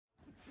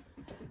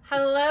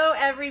Hello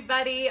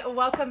everybody,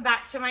 welcome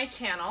back to my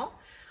channel.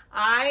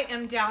 I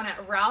am down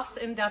at Ralph's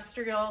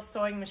Industrial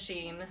Sewing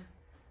Machine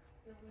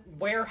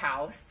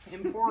Warehouse,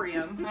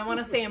 Emporium. I want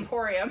to say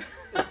Emporium.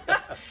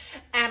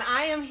 And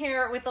I am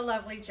here with the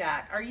lovely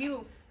Jack. Are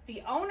you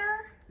the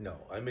owner? No,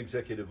 I'm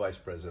Executive Vice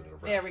President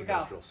of There Ralph's we go.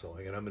 Industrial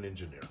Sewing, and I'm an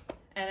engineer.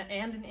 And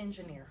an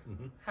engineer.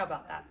 Mm-hmm. How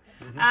about that?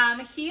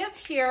 He is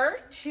here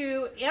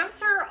to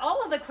answer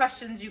all of the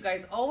questions you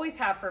guys always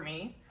have for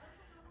me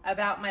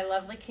about my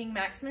lovely King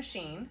Max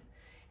machine.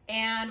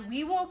 And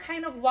we will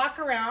kind of walk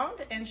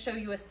around and show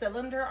you a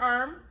cylinder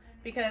arm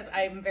because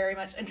I'm very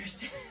much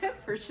interested in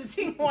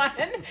purchasing one.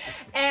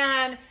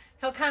 And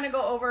he'll kind of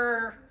go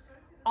over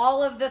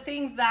all of the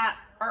things that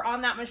are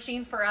on that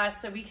machine for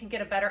us so we can get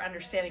a better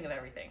understanding of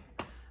everything.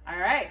 All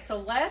right,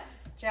 so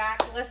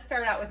Jack, let's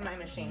start out with my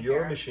machine.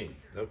 Your machine,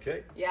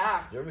 okay?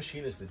 Yeah. Your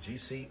machine is the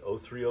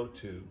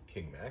GC0302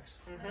 King Max.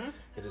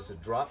 It is a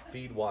drop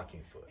feed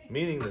walking foot,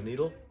 meaning the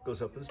needle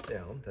goes up and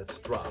down, that's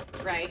drop.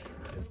 Right.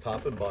 And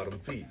top and bottom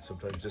feed,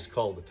 sometimes just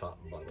called the top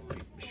and bottom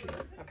feed machine.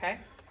 Okay.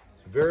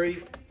 It's a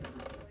very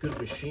good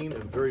machine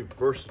and very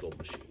versatile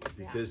machine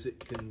because it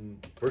can,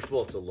 first of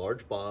all, it's a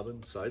large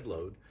bobbin, side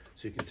load,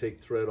 so you can take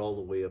thread all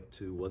the way up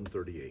to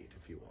 138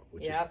 if you want,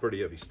 which is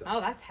pretty heavy stuff. Oh,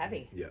 that's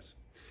heavy. Yes.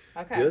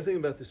 Okay. The other thing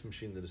about this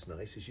machine that is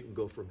nice is you can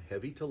go from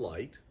heavy to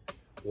light,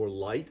 or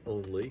light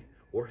only,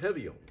 or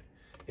heavy only.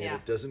 And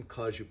it doesn't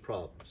cause you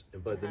problems.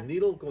 And by the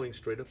needle going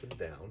straight up and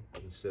down,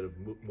 instead of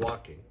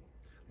walking,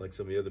 like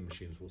some of the other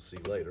machines we'll see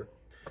later,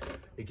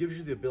 it gives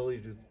you the ability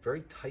to do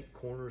very tight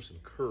corners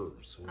and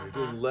curves. So when you're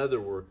doing leather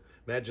work,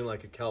 imagine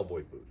like a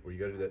cowboy boot, where you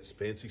got to do that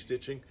fancy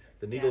stitching.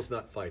 The needle's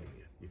not fighting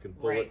you. You can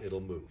pull it,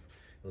 it'll move.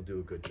 It'll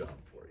do a good job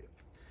for you.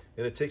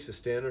 And it takes a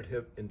standard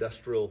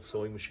industrial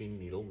sewing machine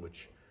needle,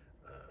 which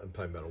I'm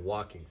talking about a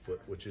walking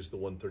foot, which is the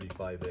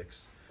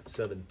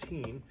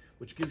 135x17,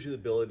 which gives you the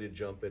ability to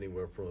jump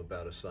anywhere from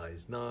about a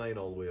size 9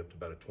 all the way up to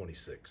about a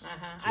 26. So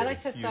I like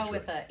to sew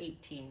with a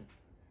 18.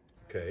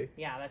 Okay.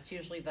 Yeah, that's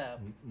usually the...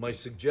 My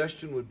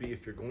suggestion would be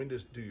if you're going to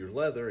do your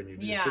leather and you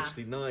do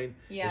 69,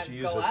 is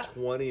you use a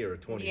 20 or a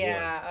 21.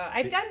 Yeah,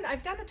 I've done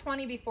a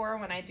 20 before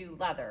when I do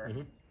leather,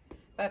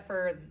 but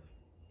for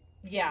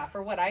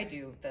what I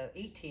do, the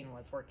 18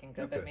 was working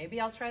good, but maybe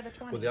I'll try the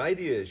 20. Well, the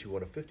idea is you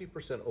want a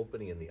 50%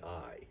 opening in the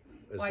eye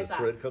as the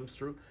thread comes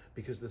through,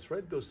 because the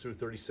thread goes through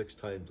 36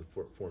 times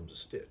before it forms a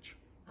stitch.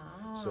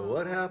 Oh. So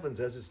what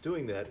happens as it's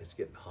doing that, it's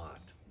getting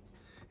hot.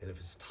 And if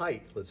it's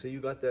tight, let's say you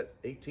got that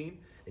 18,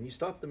 and you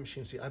stop the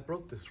machine, see, I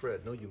broke the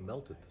thread. No, you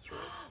melted the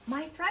thread.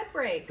 My thread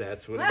breaks.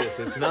 That's what it is.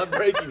 It's not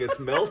breaking, it's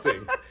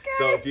melting.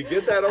 So if you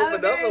get that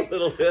opened up a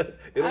little bit,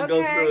 it'll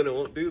go through and it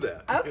won't do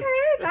that. Okay,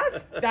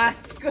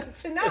 that's good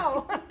to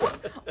know.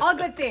 All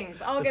good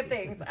things, all good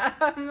things.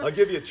 I'll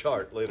give you a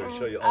chart later to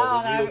show you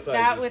all the needle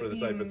sizes for the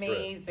type of thread.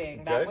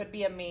 Amazing. That would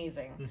be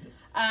amazing.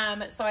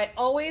 So I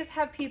always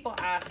have people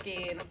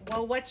asking,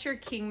 well, what's your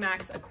King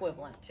Max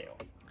equivalent to?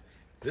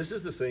 This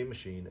is the same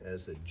machine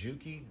as the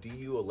Juki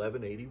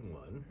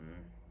DU1181.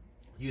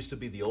 Used to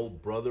be the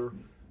old Brother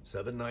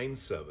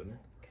 797.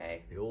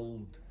 Okay. The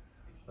old,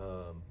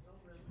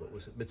 what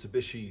was it?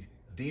 Mitsubishi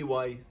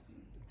DY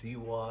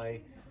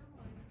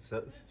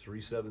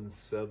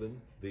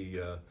 377.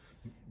 The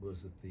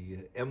was it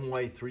the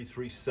MY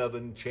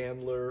 337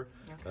 Chandler?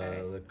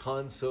 The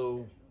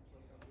Conso.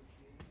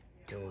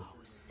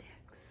 206.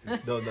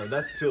 No,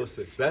 that's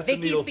 206. That's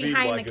Vicky's the needle feed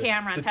behind walker. the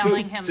camera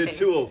telling him it's a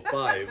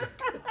 205.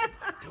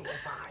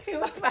 205.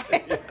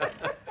 205.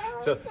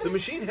 So the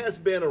machine has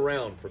been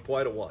around for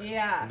quite a while.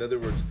 Yeah. In other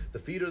words, the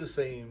feet are the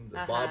same,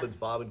 the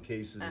bobbin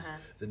cases,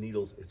 the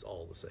needles, it's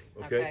all the same,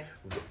 okay?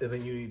 And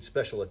then you need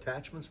special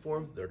attachments for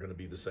them, they're gonna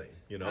be the same,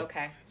 you know?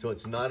 Okay. So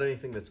it's not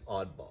anything that's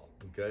oddball,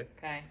 okay?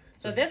 Okay.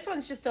 So this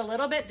one's just a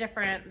little bit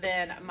different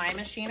than my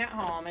machine at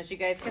home. As you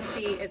guys can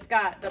see, it's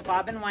got the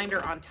bobbin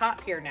winder on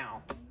top here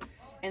now,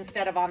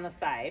 instead of on the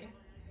side.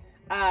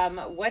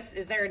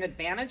 Is there an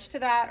advantage to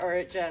that, or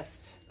it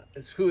just...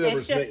 It's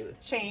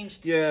just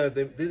changed. Yeah,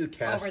 they do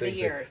cast over things.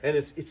 The years. And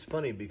it's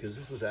funny because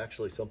this was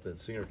actually something that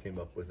Singer came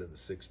up with in the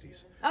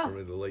 60s, or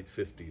in the late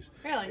 50s.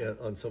 Really?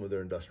 On some of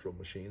their industrial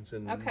machines.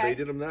 And Okay. they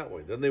did them that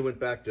way. Then they went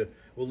back to,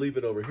 we'll leave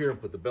it over here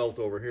and put the belt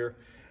over here.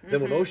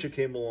 Then when OSHA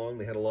came along,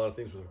 they had a lot of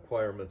things with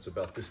requirements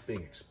about this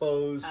being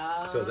exposed.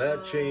 So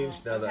that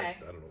changed. Now that, I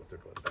don't know what they're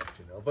going back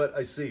to now. But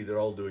I see they're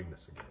all doing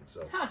this again.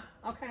 So.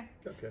 Okay.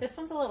 This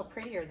one's a little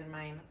prettier than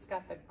mine. It's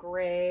got the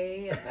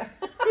gray. And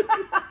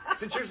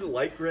Since yours is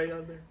light gray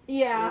on there?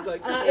 Yeah.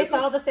 It's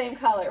all the same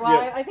color.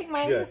 Well, I think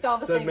mine's just all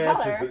the same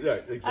color.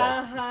 Right,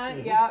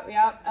 exactly.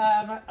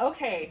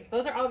 Okay.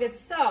 Those are all good.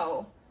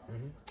 So,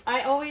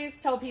 I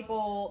always tell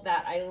people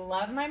that I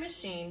love my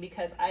machine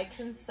because I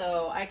can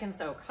sew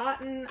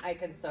cotton, I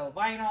can sew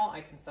vinyl,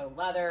 I can sew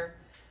leather,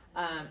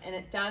 and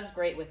it does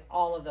great with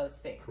all of those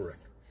things.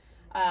 Correct.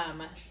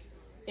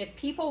 If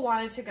people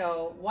wanted to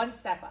go one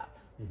step up,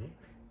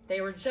 they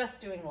were just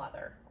doing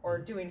leather or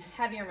doing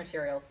heavier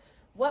materials,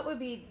 what would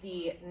be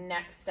the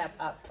next step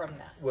up from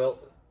this? Well,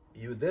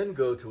 You then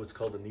go to what's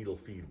called a needle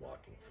feed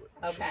walking foot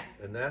machine. Okay.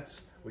 And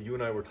that's what you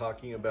and I were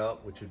talking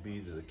about, which would be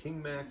the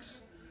King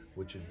Max,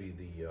 which would be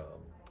the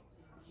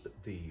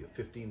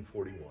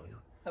 1541.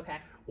 Okay.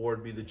 Or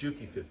it'd be the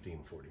Juki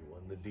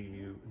 1541, the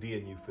DNU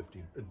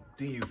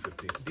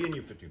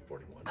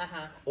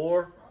 1541.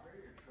 Or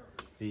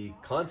the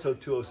Conso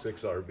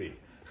 206 RB,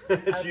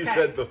 as you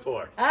said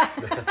before.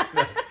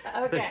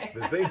 Okay.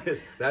 The thing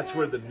is, that's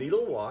where the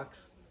needle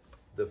walks,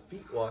 the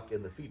feet walk,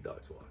 and the feed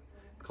dogs walk.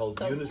 Called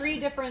So three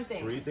different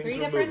things. Three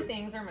different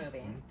things are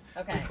moving.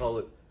 Okay. We call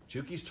it,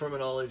 Juki's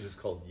terminology is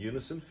called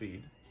unison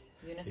feed.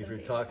 Unison if you're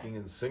feed, talking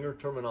in Singer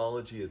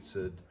terminology, it's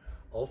an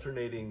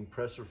alternating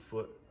presser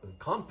foot,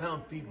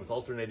 compound feed with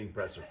alternating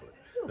presser foot.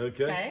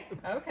 Okay?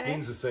 Okay.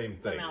 Means the same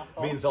thing.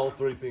 Mouthful. Means all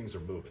three things are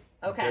moving.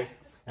 Okay.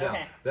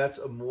 Now, that's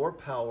a more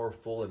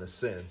powerful in a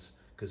sense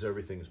because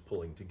everything is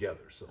pulling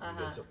together. So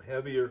you get something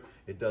heavier,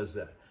 it does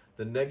that.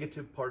 The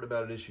negative part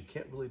about it is you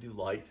can't really do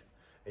light,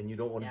 and you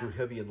don't want to do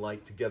heavy and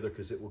light together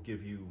because it will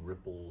give you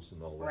ripples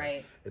and all that.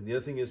 Right. And the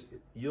other thing is,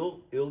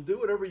 it'll do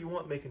whatever you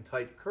want making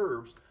tight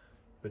curves,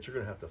 but you're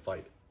going to have to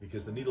fight it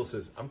because the needle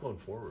says, I'm going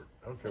forward.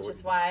 I don't care what. Which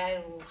is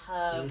why I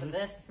love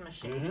this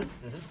machine.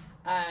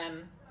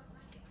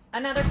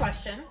 Another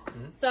question.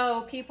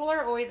 So people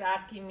are always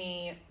asking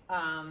me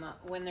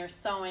when they're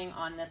sewing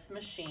on this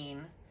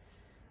machine,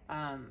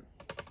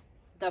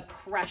 the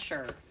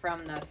pressure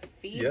from the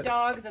feed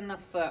dogs and the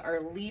foot are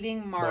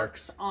leaving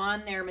marks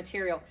on their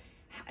material.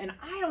 And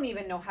I don't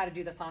even know how to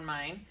do this on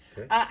mine.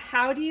 Okay.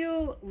 How do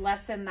you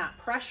lessen that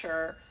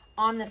pressure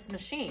on this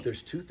machine?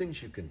 There's two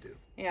things you can do.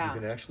 Yeah.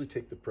 You can actually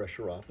take the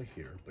pressure off of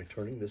here by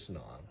turning this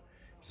knob.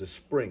 There's a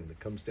spring that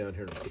comes down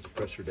here and puts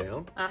pressure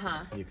down.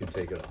 And you can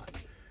take it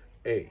off.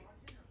 A.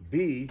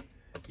 B,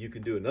 you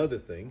can do another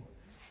thing.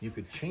 You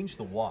could change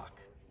the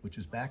walk, which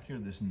is back here,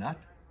 this nut.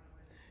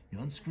 You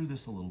unscrew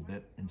this a little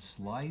bit and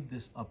slide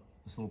this up,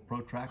 this little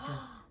protractor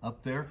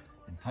up there,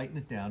 and tighten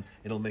it down.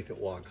 It'll make it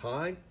walk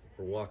high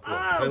or walk low.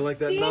 Kind of like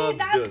that knob's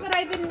that's doing what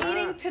I've been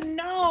needing to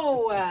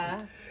know.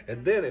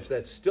 And then if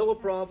that's still a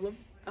problem,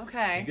 you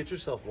get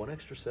yourself one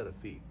extra set of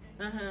feet.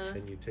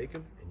 And you take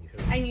them and you hit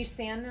them. And you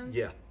sand them?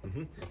 Yeah.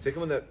 Take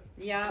them in that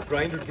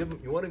grinder.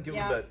 You want to give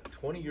them about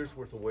 20 years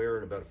worth of wear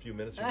in about a few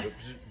minutes. You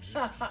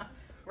go,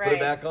 put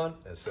it back on,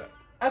 and set.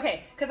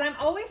 Okay, because I'm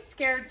always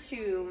scared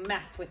to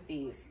mess with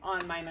these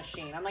on my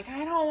machine. I'm like,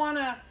 I don't want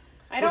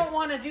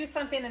to do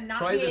something and not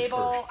be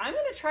able. First. I'm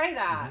going to try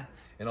that.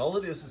 And all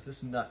it is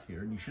this nut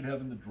here, and you should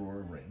have in the drawer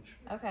a wrench.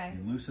 Okay.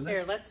 You loosen it.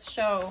 Here, let's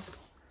show.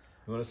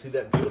 You want to see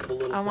that beautiful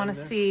little I want to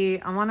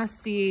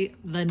see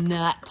the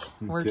nut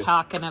we're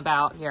talking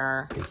about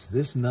here. It's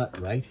this nut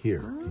right here.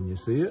 Can you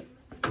see it?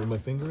 Where my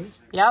finger is?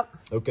 Yep.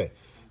 Okay.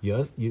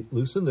 You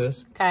loosen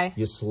this. Okay.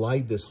 You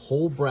slide this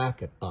whole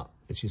bracket up.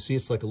 As you see,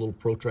 it's like a little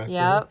protractor.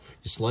 Yep.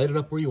 You slide it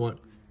up where you want.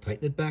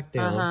 Tighten it back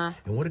down.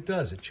 And what it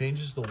does, it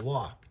changes the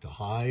walk to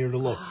high or to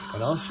low.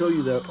 And I'll show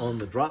you that on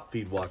the drop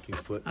feed walking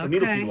foot, or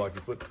needle feed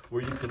walking foot,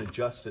 where you can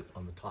adjust it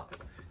on the top.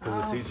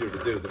 Because it's easier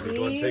to do than me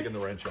going taking the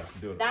wrench out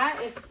and doing it. That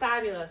is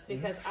fabulous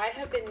because I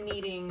have been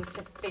needing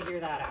to figure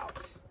that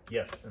out.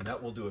 Yes, and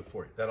that will do it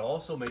for you. That'll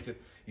also make it,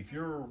 if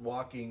you're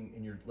walking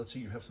and let's say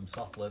you have some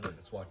soft leather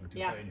that's walking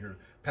too high and you're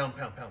pound,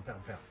 pound, pound,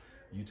 pound, pound.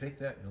 You take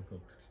that and it'll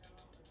go,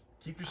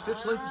 keep your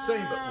stitch length the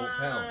same, but won't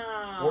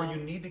pound. Or you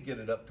need to get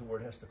it up to where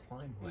it has to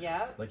climb.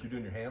 Like you're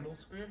doing your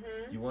handles.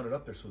 You want it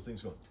up there so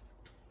things go.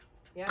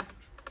 Yeah.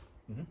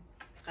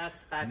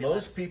 That's fabulous.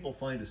 Most people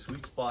find a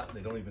sweet spot and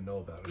they don't even know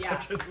about it.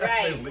 Yeah,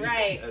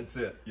 right. That's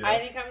it. You know? I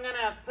think I'm going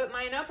to put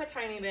mine up a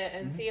tiny bit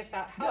and see if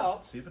that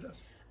helps. See if it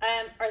does.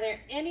 Are there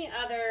any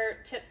other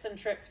tips and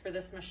tricks for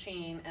this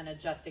machine and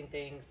adjusting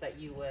things that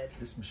you would?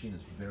 This machine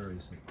is very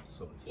simple.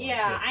 So it's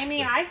I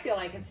mean, I feel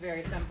like it's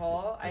very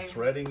simple. The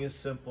threading is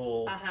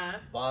simple.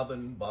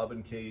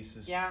 Bobbin case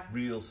is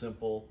real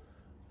simple.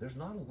 There's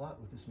not a lot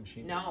with this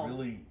machine that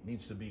really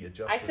needs to be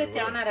adjusted. I sit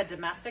down at a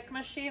domestic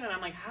machine and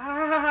I'm like,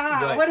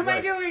 what am I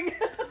doing?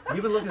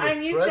 Even looking at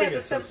the threading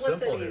is so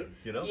simple here,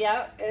 you know?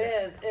 Yep,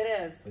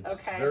 it is.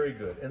 It's very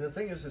good. And the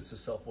thing is, it's a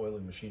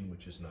self-oiling machine,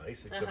 which is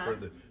nice, except for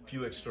the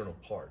few external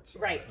parts.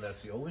 Right. And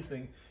that's the only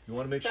thing you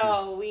want to make sure.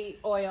 So we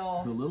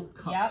oil the little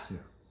cups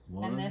here.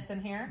 And this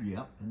in here?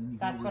 Yep. And then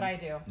that's what I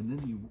do. And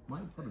then you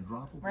might put a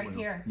drop of oil. Right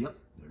here. Yep.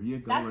 There you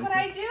go. That's what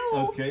I do.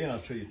 Okay, and I'll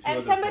show you two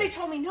And somebody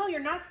told me, no, you're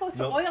not supposed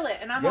to oil it.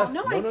 And I'm like,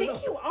 no, I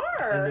think you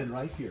are. And then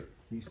right here,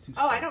 these two spots.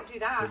 Oh, I don't do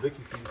that.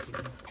 Vicki, can you see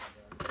that?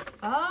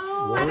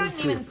 Oh, I don't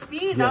even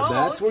see those. Yeah,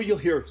 that's where you'll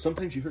hear,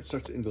 sometimes you hear it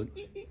starts to go,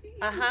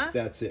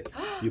 That's it.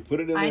 You put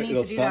it in there,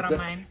 it'll stop that.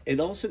 Mine. And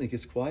all of a sudden it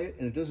gets quiet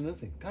and it does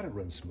nothing. God, it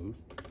runs smooth.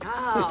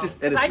 Oh,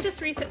 I just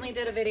recently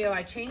did a video.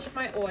 I changed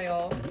my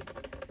oil.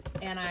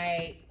 And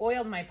I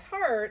oiled my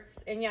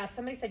parts, and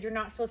somebody said you're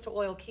not supposed to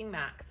oil King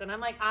Max, and I'm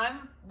like,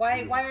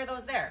 why are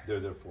those there? They're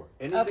there for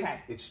anything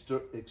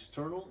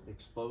external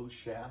exposed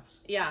shafts.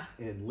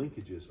 And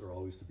linkages are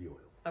always to be oiled.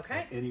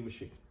 Okay. On any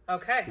machine.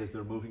 Okay. Because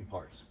they're moving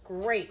parts.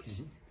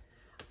 Great.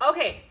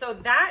 Okay, so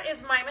that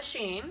is my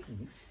machine,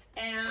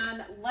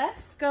 And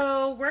let's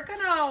go, we're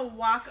gonna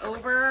walk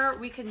over,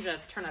 we can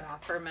just turn it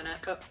off for a minute,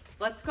 but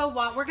let's go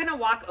walk, we're gonna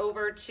walk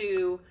over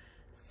to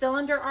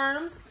cylinder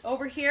arms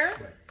over here,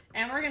 Right.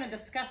 and we're gonna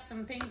discuss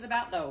some things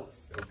about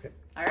those. Okay.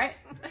 All right?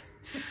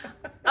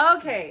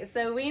 Okay,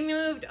 so we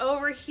moved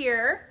over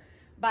here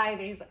by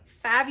these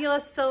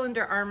fabulous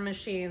cylinder arm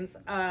machines.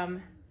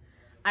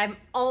 I'm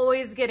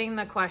always getting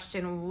the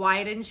question,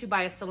 why didn't you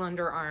buy a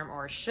cylinder arm?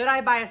 Or should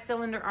I buy a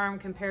cylinder arm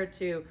compared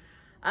to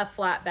a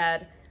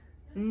flatbed?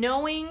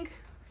 Knowing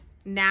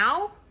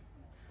now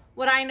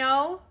what I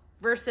know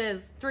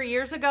versus 3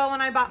 years ago when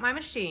I bought my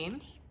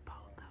machine,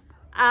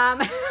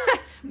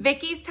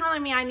 Vicki's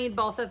telling me I need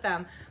both of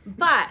them,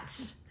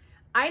 but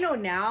I know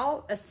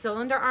now a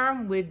cylinder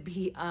arm would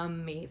be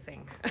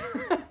amazing.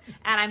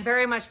 And I'm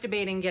very much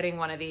debating getting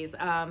one of these.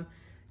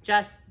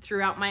 Just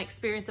throughout my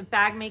experience of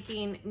bag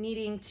making,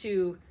 needing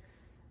to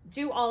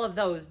do all of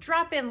those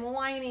drop-in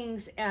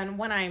linings, and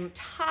when I'm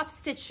top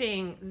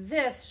stitching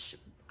this,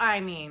 I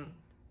mean,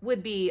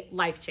 would be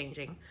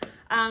life-changing.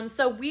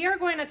 So we are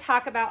going to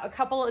talk about a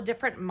couple of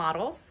different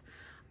models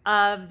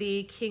of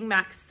the King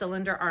Max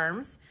cylinder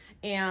arms,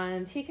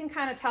 and he can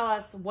kind of tell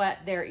us what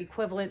they're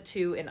equivalent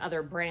to in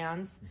other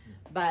brands.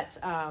 But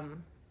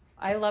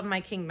I love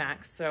my King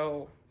Max,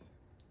 so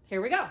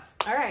here we go.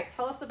 All right,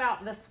 tell us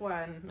about this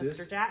one,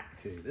 Mr. Jack.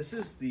 Okay, this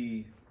is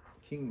the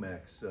King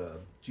Max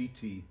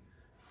GT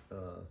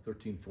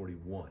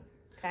 1341.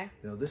 Okay.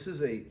 Now this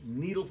is a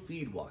needle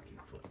feed walking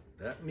foot.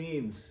 That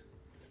means,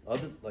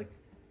 other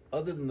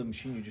than the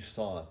machine you just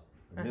saw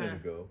a minute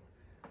ago,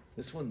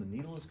 this one, the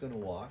needle is going to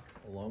walk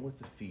along with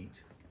the feet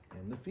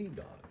and the feed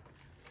dog.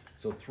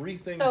 So 3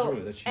 things.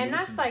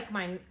 That's like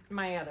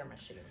my other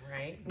machine,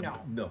 right?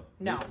 No.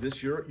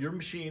 This your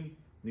machine,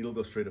 needle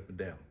goes straight up and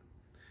down.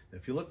 Now,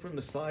 if you look from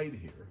the side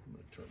here, I'm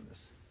going to turn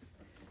this.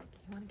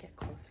 You want to get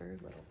closer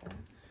a little bit?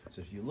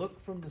 So if you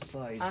look from the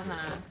side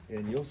here,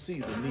 and you'll see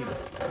the needle.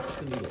 Watch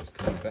the needle is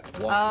coming back.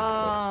 Walking.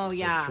 Oh, So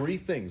yeah. 3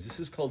 things. This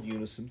is called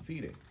unison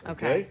feeding.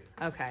 Okay.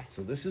 Okay.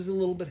 So this is a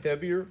little bit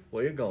heavier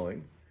way of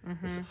going.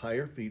 It's a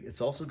higher feed.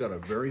 It's also got a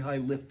very high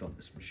lift on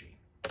this machine.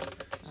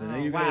 So now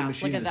you've got a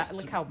machine. Look at that.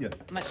 Look how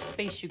much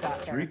space you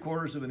got there.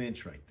 3/4 of an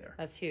inch right there.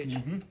 That's huge.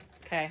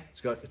 Okay.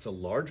 It's a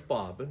large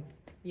bobbin.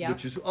 Yeah.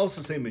 Which is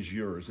also the same as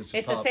yours. It's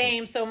the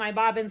same, so my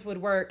bobbins would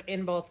work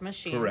in both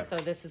machines. Correct. So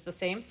this is the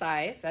same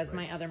size as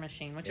my other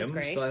machine, which is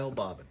great. M-style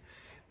bobbin.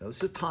 Now this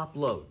is a top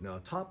load. Now a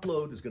top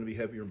load is going to be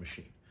a heavier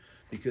machine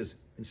because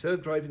instead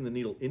of driving the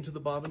needle into the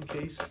bobbin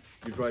case,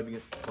 you're driving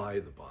it by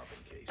the bobbin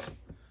case.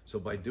 So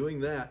by doing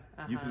that,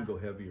 you can go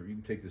heavier. You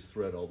can take this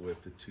thread all the way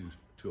up to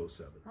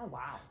 207. Oh,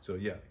 wow. So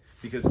yeah,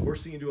 because the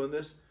worst thing you do on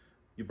this,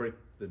 you break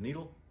the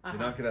needle, you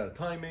knock it out of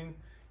timing,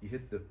 you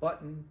hit the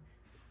button,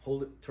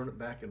 hold it, turn it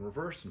back in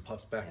reverse, and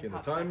pops back into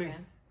timing.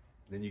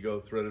 Then you go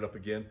thread it up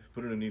again,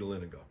 put in a needle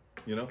in and go.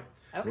 You know?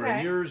 Okay. Where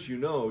in yours, you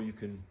know, you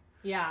can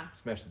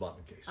smash the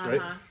bobbin case,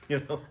 right?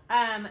 You know?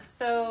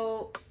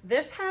 So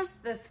this has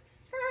this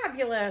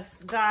fabulous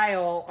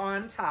dial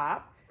on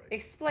top. Right.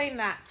 Explain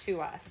that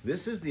to us.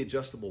 This is the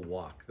adjustable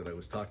walk that I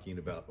was talking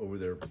about over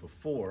there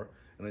before,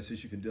 and I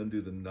said you can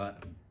undo the nut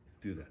and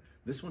do that.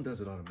 This one does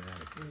it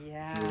automatically.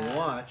 Yeah. If you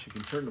watch, you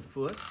can turn the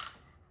foot.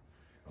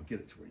 I'll get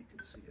it to where you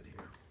can see it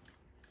here.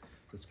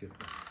 Let's get it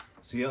back.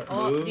 See how it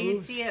moves? Do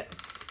you see it?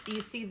 Do you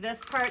see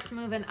this part's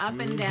moving up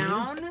and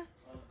down?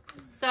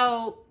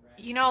 So,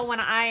 you know, when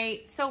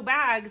I sew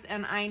bags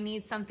and I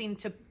need something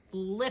to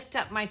lift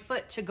up my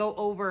foot to go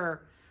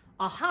over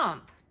a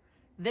hump,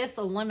 this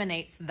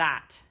eliminates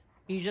that.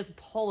 You just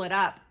pull it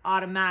up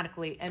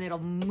automatically and it'll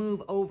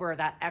move over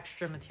that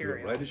extra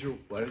material. Right as you're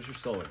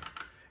sewing.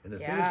 And the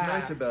thing that's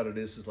nice about it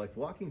is like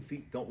walking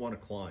feet don't want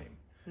to climb.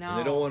 No, and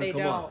they don't want to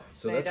come don't. up.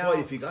 So that's why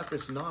if you got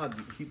this knob,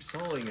 you keep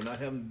sewing and not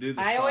having to do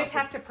this. I always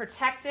have to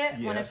protect it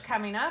when it's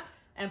coming up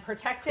and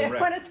protect it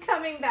when it's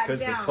coming back down.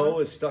 Because the toe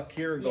is stuck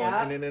here and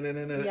going and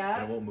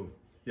it won't move.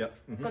 Yep.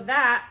 So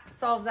that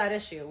solves that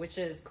issue, which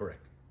is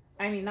correct.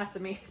 I mean, that's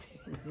amazing.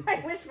 I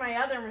wish my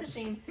other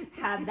machine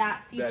had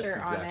that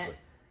feature on it.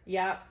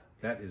 Yep.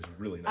 That is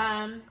really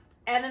nice.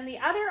 And then the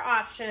other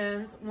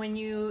options when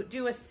you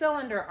do a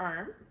cylinder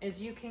arm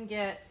is you can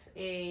get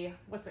a,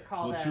 what's it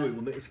called?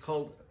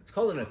 It's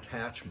called an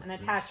attachment. An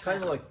attachment. It's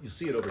kind of like, you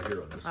see it over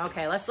here on this.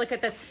 Okay, let's look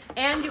at this.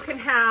 And you can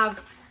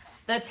have,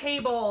 the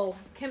table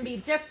can be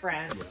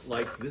different. Yeah,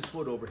 like this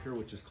one over here,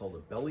 which is called a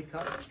belly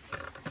cut.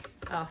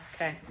 Oh,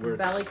 okay.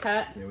 Belly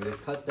cut. Yeah, they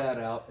cut that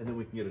out, and then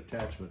we can get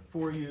attachment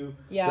for you.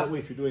 Yeah. So that way,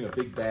 if you're doing a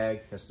big bag,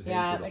 it has to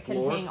hang to the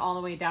floor. Can hang all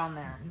the way down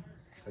there.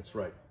 That's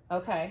right.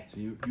 Okay. So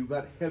you've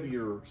got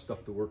heavier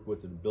stuff to work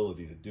with and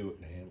ability to do it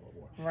and handle it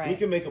more. Right. We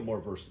can make it more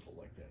versatile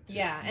like that too.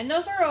 Yeah, and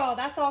those are all,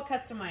 that's all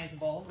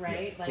customizable,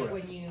 right? Yeah, like correct.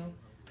 when you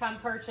come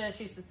purchase,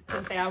 you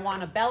can say, I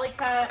want a belly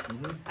cut,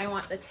 I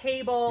want the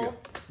table,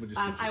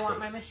 I want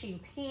my machine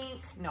pink.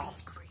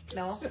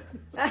 No.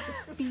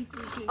 Speed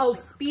reducer. Oh,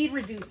 speed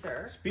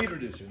reducer. Speed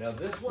reducer. Now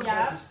this one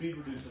has a speed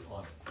reducer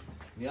on it.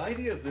 The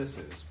idea of this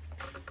is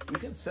we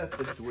can set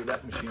this to where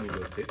that machine will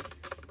go tick,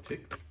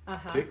 tick,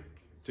 tick,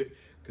 tick.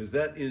 Because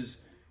that is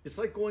It's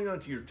like going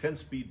onto your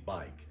 10-speed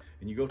bike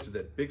and you go to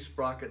that big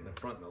sprocket in the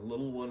front and a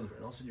little one, and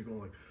all of a sudden you're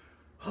going like,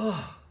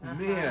 oh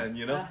man,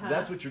 you know,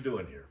 that's what you're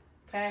doing here.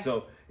 Okay.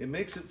 So it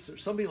makes it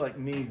somebody like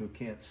me who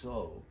can't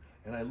sew,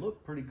 and I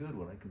look pretty good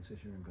when I can sit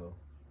here and go.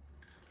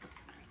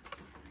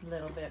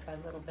 Little bit by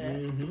little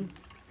bit.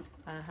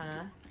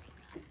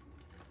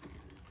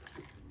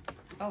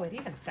 Oh, it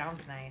even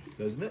sounds nice.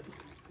 Doesn't it?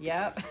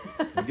 Yep.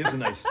 It gives a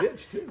nice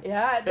stitch too.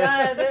 Yeah, it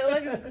does. It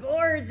looks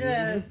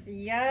gorgeous.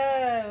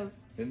 Yes.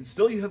 And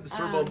still you have the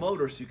servo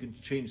motor, so you can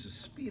change the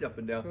speed up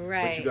and down.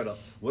 Right. But you gotta,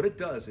 what it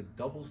does, it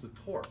doubles the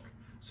torque.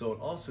 So it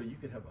also, you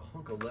can have a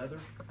hunk of leather,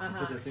 and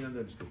put that thing on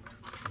there, just go,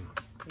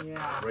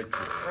 right through it.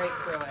 Right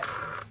through it.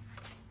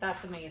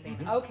 That's amazing.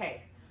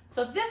 Okay,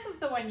 so this is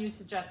the one you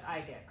suggest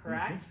I get,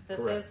 correct? This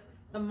correct. is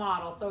the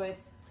model. So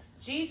it's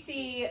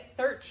GC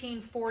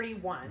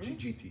 1341.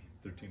 GT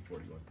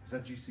 1341. Is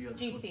that GC on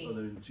this GC. one? Oh,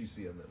 there's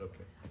GC on that,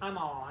 okay. I'm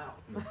all out.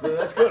 So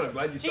that's good, I'm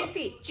glad you saw.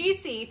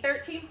 GC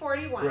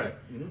 1341 Correct.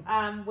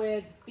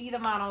 would be the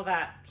model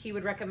that he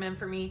would recommend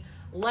for me.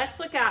 Let's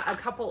look at a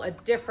couple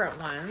of different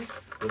ones.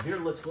 Well, here,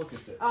 let's look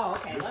at this. Oh,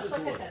 okay. Let's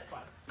look at this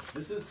one.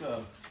 This is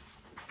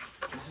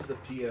the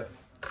PF.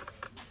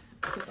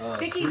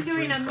 Vicki's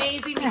doing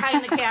amazing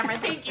behind the camera.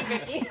 Thank you,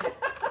 Vicki.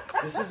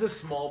 This is a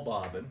small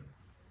bobbin.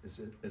 It's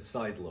a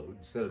side load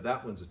instead of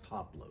that one's a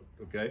top load.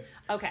 Okay.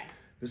 Okay.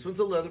 This one's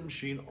a leather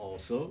machine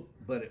also,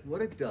 but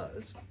what it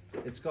does,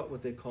 it's got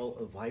what they call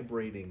a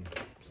vibrating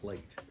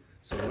plate.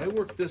 So when I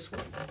work this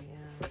one, and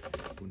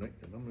I'm going to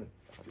get my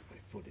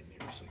foot in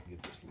here so I can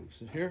get this loose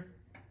in here.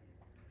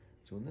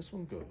 So when this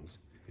one goes,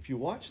 if you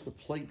watch the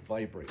plate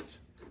vibrates,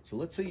 so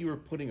let's say you were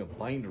putting a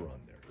binder on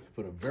there. You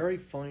put a very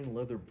fine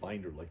leather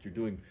binder, like you're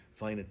doing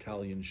fine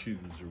Italian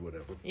shoes or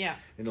whatever. Yeah.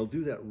 And it'll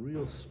do that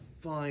real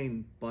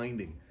fine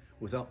binding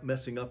without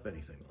messing up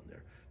anything on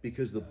there.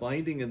 Because the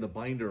binding and the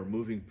binder are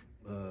moving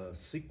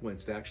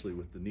sequenced actually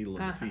with the needle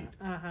and the feed.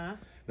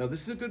 Now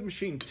this is a good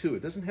machine too.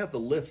 It doesn't have the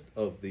lift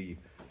of the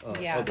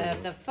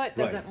the foot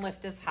doesn't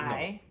lift as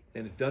high. No.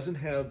 And it doesn't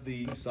have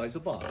the size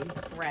of bobbin.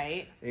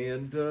 Right.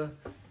 And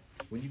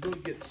when you go to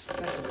get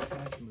special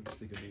attachments,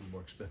 they can be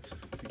more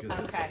expensive because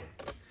that's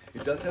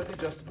it does have the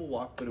adjustable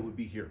walk, but it would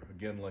be here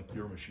again, like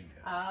your machine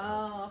has.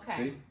 Oh, okay.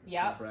 See?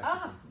 Yep.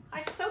 Oh,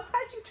 I'm so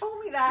glad you told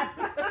me that.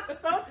 I'm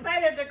so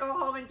excited to go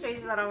home and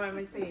change that on my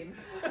machine.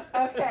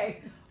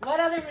 Okay. What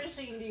other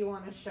machine do you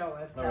want to show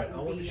us that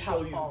would be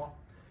helpful?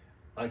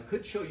 I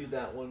could show you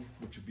that one,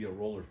 which would be a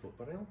roller foot,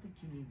 but I don't think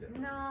you need that.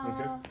 No.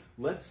 Okay.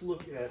 Let's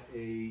look at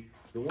the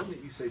one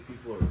that you say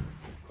people are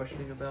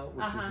questioning about,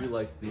 which would be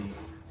like the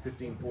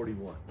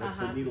 1541. That's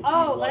the needle feed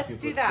walking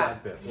foot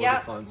flatbed.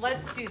 Yep.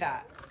 Let's do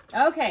that.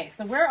 Okay,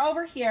 so we're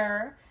over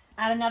here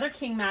at another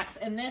King Max,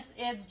 and this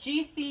is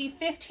GC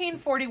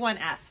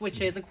 1541S, which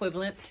is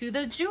equivalent to the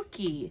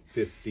Juki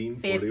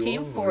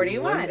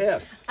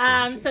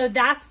 1541S. So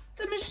that's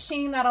the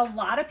machine that a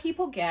lot of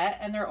people get,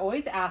 and they're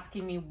always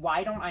asking me,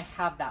 why don't I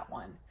have that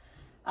one?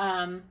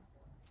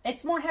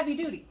 It's more heavy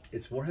duty.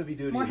 It's more heavy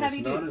duty.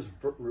 It's not as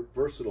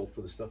versatile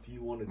for the stuff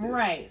you want to do.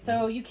 Right.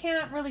 So you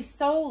can't really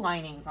sew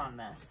linings on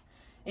this.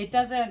 It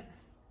doesn't.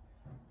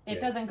 It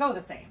doesn't go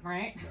the same,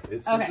 right?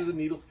 No, this is a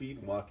needle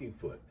feed walking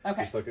foot,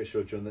 just like I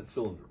showed you on that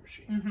cylinder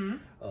machine.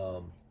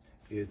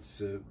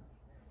 It's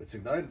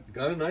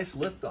got a nice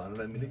lift on it.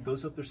 I mean, it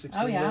goes up there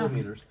 16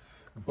 millimeters,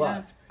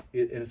 but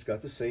it's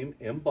got the same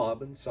M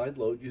bobbin, side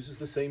load, uses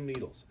the same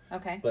needles.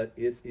 Okay. But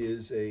it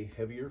is a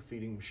heavier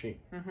feeding machine.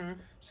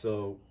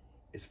 So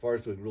as far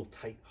as doing real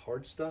tight,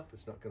 hard stuff,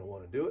 it's not going to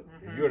want to do it.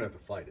 You're going to have to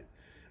fight it.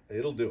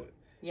 It'll do it.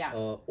 Yeah.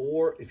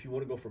 Or if you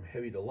want to go from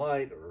heavy to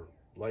light or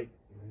light,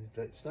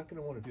 it's not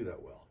going to want to do that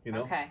well, you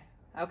know? Okay.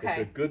 It's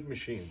a good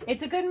machine. Though.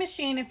 It's a good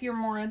machine if you're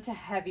more into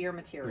heavier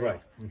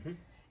materials. Right.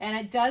 And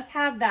it does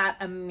have that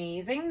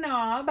amazing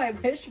knob. I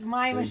wish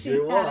my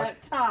machine had up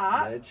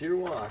top. That's your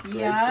walk.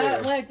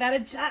 Yeah, look, that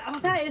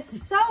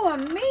is so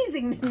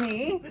amazing to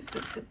me.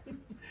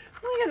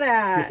 Look at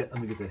that.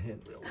 Let me get that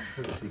handrail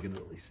so you can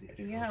really see it.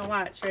 Yeah,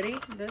 watch. Ready?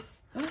 This.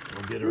 We'll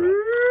get her up.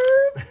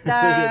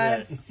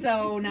 That's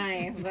so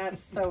nice.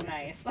 That's so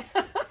nice.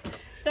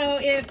 So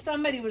if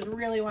somebody was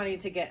really wanting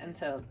to get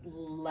into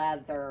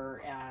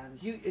leather and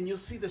you'll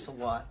see this a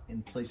lot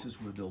in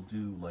places where they'll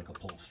do like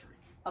upholstery.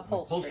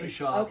 Upholstery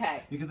shops.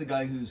 Okay. You get the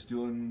guy who's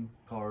doing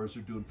cars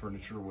or doing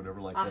furniture or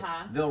whatever like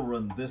that. They'll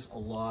run this a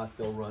lot.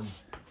 They'll run.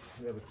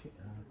 We have a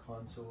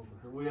console over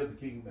here. We have the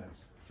King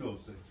Max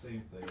 206.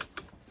 Same thing.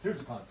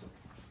 Here's a console.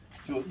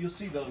 You'll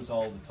see those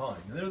all the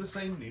time, and they're the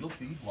same needle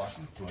feed,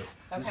 walking foot.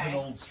 This is an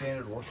old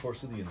standard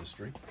workhorse of the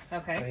industry.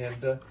 Okay.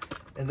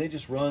 And they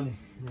just run,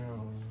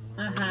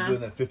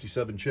 doing that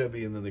 57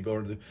 Chevy, and then they go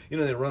into,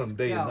 they run them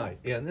day and night.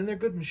 Yeah, and then they're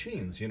good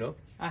machines,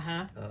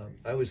 I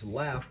always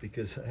laugh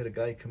because I had a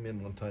guy come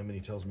in one time and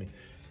he tells me,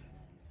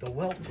 the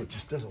welt foot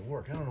just doesn't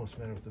work. I don't know what's the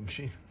matter with the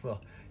machine.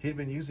 Well, he'd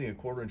been using a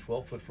 1/4-inch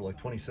welt foot for like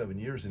 27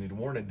 years and he'd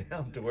worn it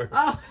down to where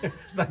there's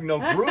like no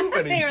groove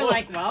anymore. You're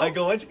like, well. I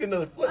go, why don't you get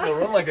another foot and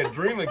it'll run like a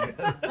dream again.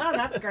 Oh,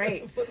 that's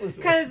great.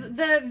 Because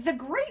the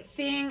great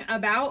thing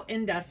about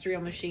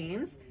industrial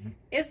machines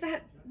is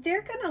that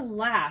they're gonna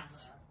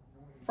last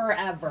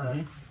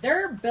forever.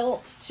 They're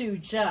built to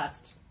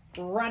just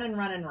run and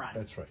run and run.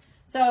 That's right.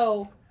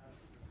 So,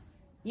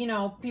 you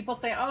know, people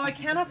say, oh, I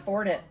can't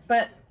afford it,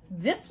 but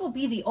this will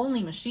be the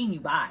only machine you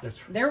buy.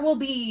 That's right. There will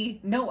be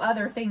no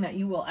other thing that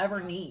you will ever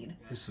need.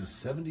 This is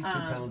 72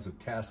 pounds of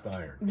cast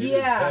iron. It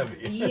Yeah, is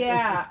heavy.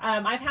 yeah.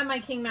 I've had my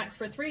King Max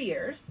for 3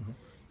 years,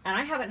 and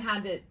I haven't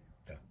had to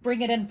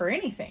bring it in for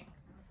anything.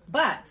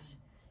 But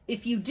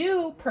if you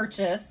do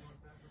purchase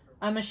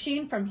a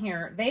machine from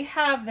here, they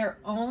have their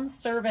own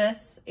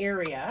service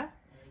area,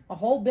 a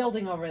whole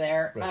building over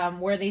there,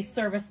 where they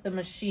service the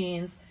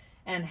machines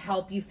and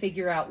help you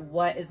figure out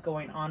what is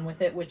going on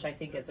with it, which I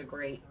think is a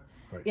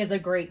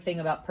great thing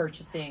about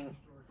purchasing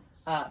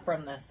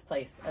from this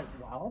place as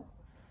well.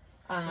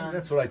 And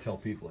that's what I tell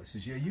people. I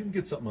says, yeah, you can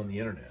get something on the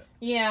internet.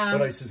 Yeah.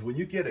 But I says, when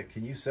you get it,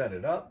 can you set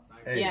it up?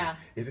 Hey, Yeah.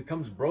 if it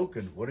comes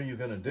broken, what are you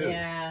going to do?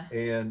 Yeah.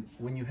 And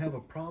when you have a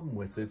problem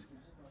with it,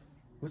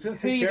 who's going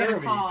to Who take you care gonna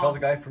of it? call? You call the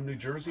guy from New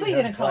Jersey Who and you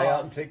have him gonna fly call?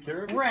 out and take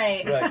care of it?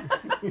 Right.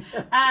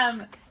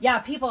 Right. Yeah,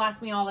 people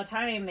ask me all the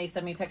time. They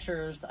send me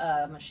pictures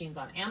of machines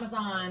on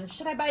Amazon.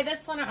 Should I buy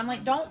this one? I'm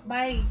like, don't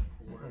buy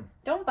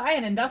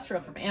an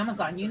industrial from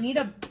Amazon. You need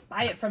to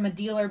buy it from a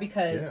dealer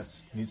because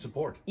Yes, you need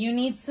support. you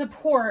need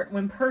support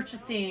when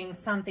purchasing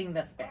something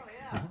this big.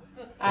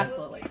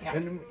 Absolutely. Yeah.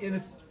 And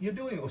if you're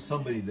doing it with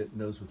somebody that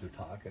knows what they're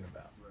talking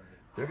about,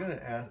 they're going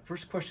to ask,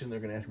 first question they're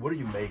going to ask, what are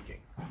you making?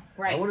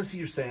 Right. I want to see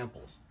your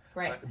samples.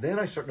 Right. Then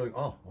I start going,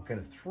 oh, what kind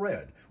of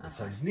thread? What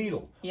size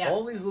needle? Yeah.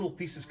 All these little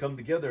pieces come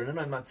together, and then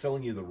I'm not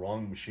selling you the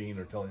wrong machine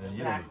or telling you,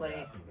 you don't need Exactly. that.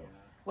 You know.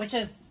 Which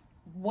is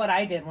what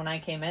I did when I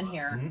came in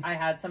here. I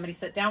had somebody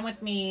sit down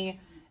with me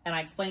and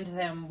I explained to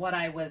him what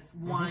I was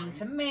wanting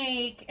to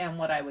make and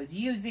what I was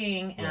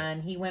using.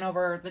 And he went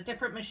over the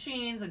different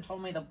machines and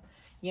told me the,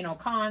 you know,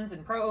 cons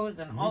and pros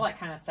and all that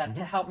kind of stuff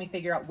to help me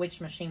figure out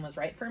which machine was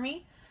right for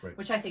me,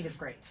 which I think is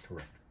great.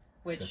 Correct.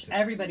 Which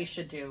everybody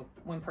should do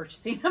when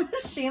purchasing a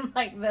machine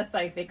like this.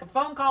 I think a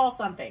phone call,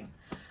 something.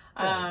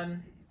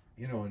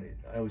 You know, and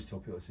I always tell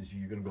people, I says,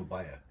 you're going to go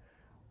buy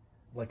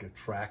a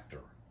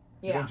tractor.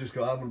 You Yeah. don't just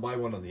go, I'm going to buy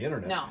one on the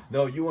internet. No.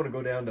 No, you want to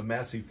go down to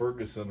Massey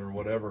Ferguson or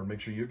whatever and make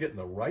sure you're getting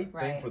the right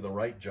thing for the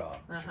right job.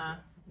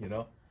 You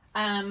know?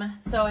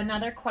 So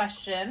another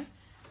question,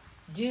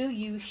 do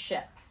you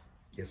ship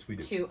Yes, we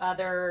do. to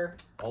other,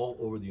 All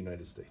over the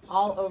United States.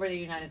 all over the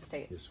United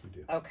States? Yes, we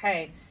do.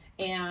 Okay.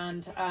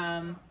 And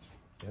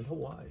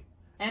Hawaii.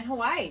 and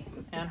Hawaii.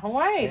 And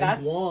Hawaii. And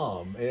That's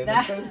Guam. And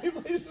that- the kind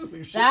of places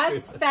we've shipped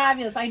that's to.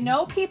 fabulous. I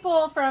know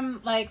people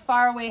from like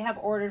far away have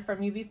ordered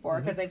from you before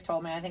because they've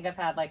told me. I think I've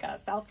had like a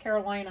South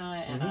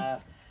Carolina and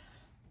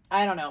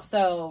I don't know.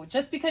 So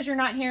just because you're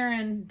not here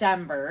in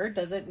Denver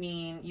doesn't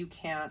mean you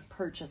can't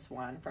purchase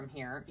one from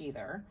here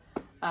either.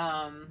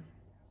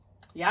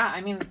 Yeah,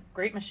 I mean,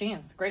 great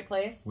machines, great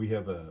place. We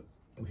have a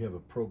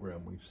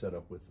program we've set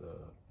up with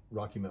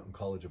Rocky Mountain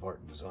College of Art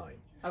and Design.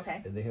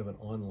 Okay. And they have an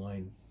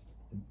online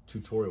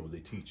tutorial where they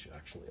teach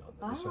actually on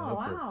that. They sign Oh,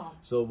 up for it. wow.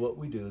 So what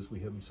we do is we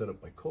have them set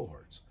up by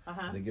cohorts. Uh-huh.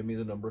 And they give me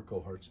the number of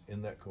cohorts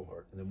in that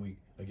cohort, and then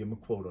I give them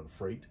a quote on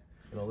freight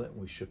and all that,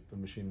 and we ship the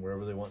machine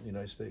wherever they want in the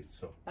United States.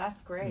 So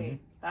That's great.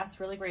 That's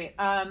really great.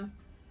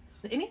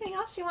 Anything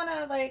else you want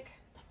to like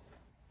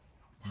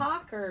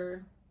talk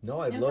or no,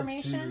 I'd love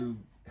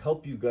information? to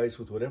help you guys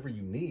with whatever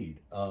you need.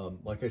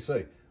 Like I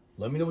say,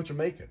 let me know what you're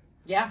making.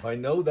 Yeah. If I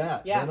know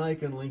that, Yeah. then I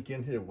can link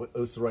in here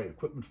what's the right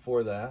equipment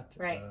for that,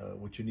 Right.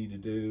 What you need to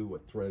do,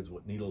 what threads,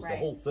 what needles, the Right.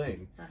 whole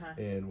thing. Uh-huh.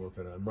 And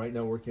I'm right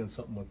now working on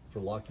something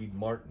for Lockheed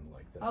Martin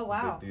like that. Oh,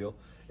 wow. Big deal.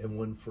 And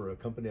one for a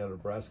company out of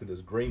Nebraska that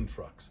does grain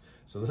trucks.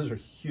 So those are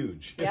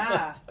huge.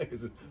 Yeah. It's like I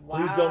said,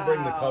 please don't bring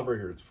the Wow. cover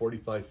here. It's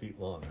 45 feet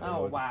long. I Oh,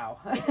 know wow.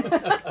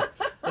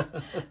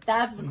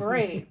 That's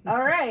great. All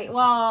right.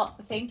 Well,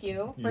 thank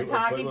you for You're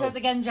talking to quite us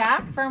again,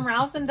 Jack from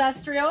Rouse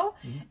Industrial.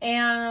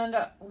 And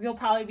you'll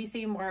probably be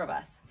seeing more of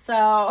us.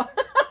 So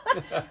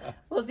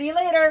we'll see you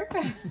later.